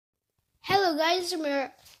Hello guys, I'm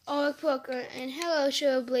Ark Parker, and hello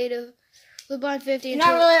Show Blade of LeBron 50 and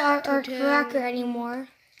not really Ark Parker anymore.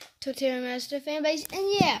 Tortilla Master fanbase.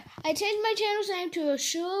 And yeah, I changed my channel's name to a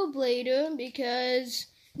Show Blader because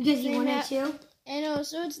you wanted to. And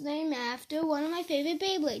also it's named after one of my favorite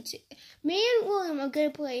Beyblades. Me and William are gonna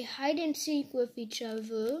play hide and seek with each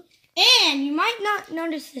other. And you might not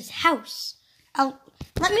notice this house.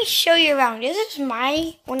 Let me show you around. This is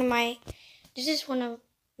one of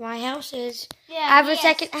my houses. Yeah, I have a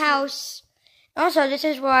second house. Also, this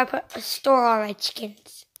is where I store all my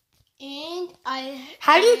chickens. And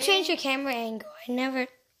How do you change your camera angle? I never.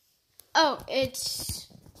 Oh,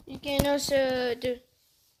 you can also do.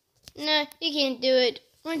 No, you can't do it.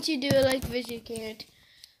 Once you do it like this, you can't.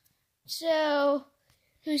 So,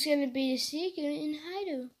 who's gonna be the seeker and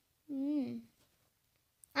hider?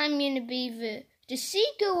 I'm gonna be the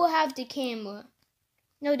seeker will have the camera.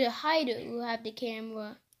 No, the hider will have the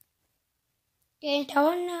camera. Okay? That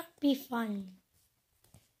would not be fun.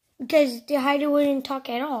 Because the hider wouldn't talk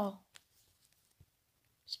at all.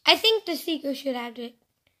 I think the seeker should have it.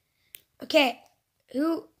 Okay.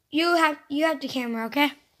 You have the camera,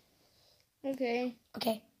 okay? Okay.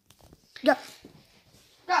 Okay. Go.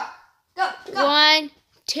 Go. Go. Go. 1,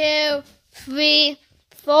 2, 3,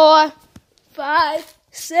 4, 5,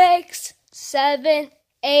 6, 7,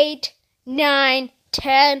 8, 9,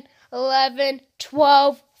 10, 11,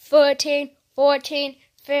 12, 13, 14,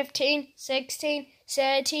 15, 16,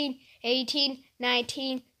 17, 18,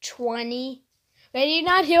 19, 20. Ready?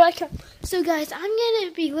 Not here I come. So guys, I'm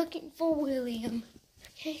gonna be looking for William.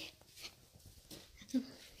 Okay.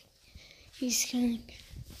 He's coming.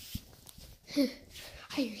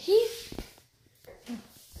 Are you here?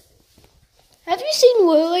 Have you seen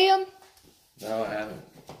William? No, I haven't.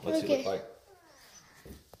 What's he look like?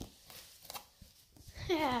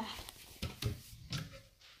 Yeah.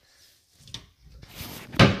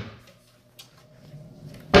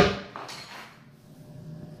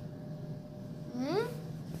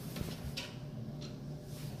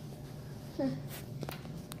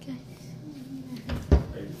 Okay.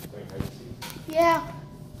 Yeah,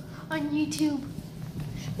 on YouTube.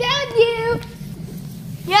 Found you!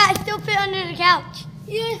 Yeah, I still fit under the couch.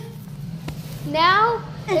 Yeah. Now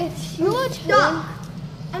it's your turn. Stuck.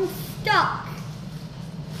 I'm stuck.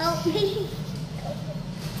 Help me.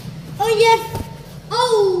 Oh, yes.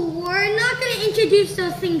 Oh, we're not going to introduce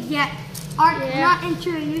those things yet. We're not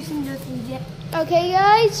introducing those things yet. Okay,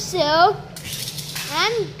 guys, so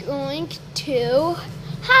I'm going to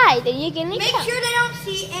hide, and you're going to Make sure they don't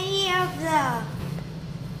see any of the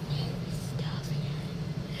stuff.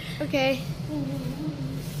 Okay.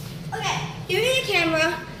 Okay, give me the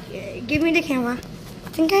camera. Give me the camera. I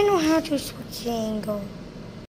think I know how to switch the angle.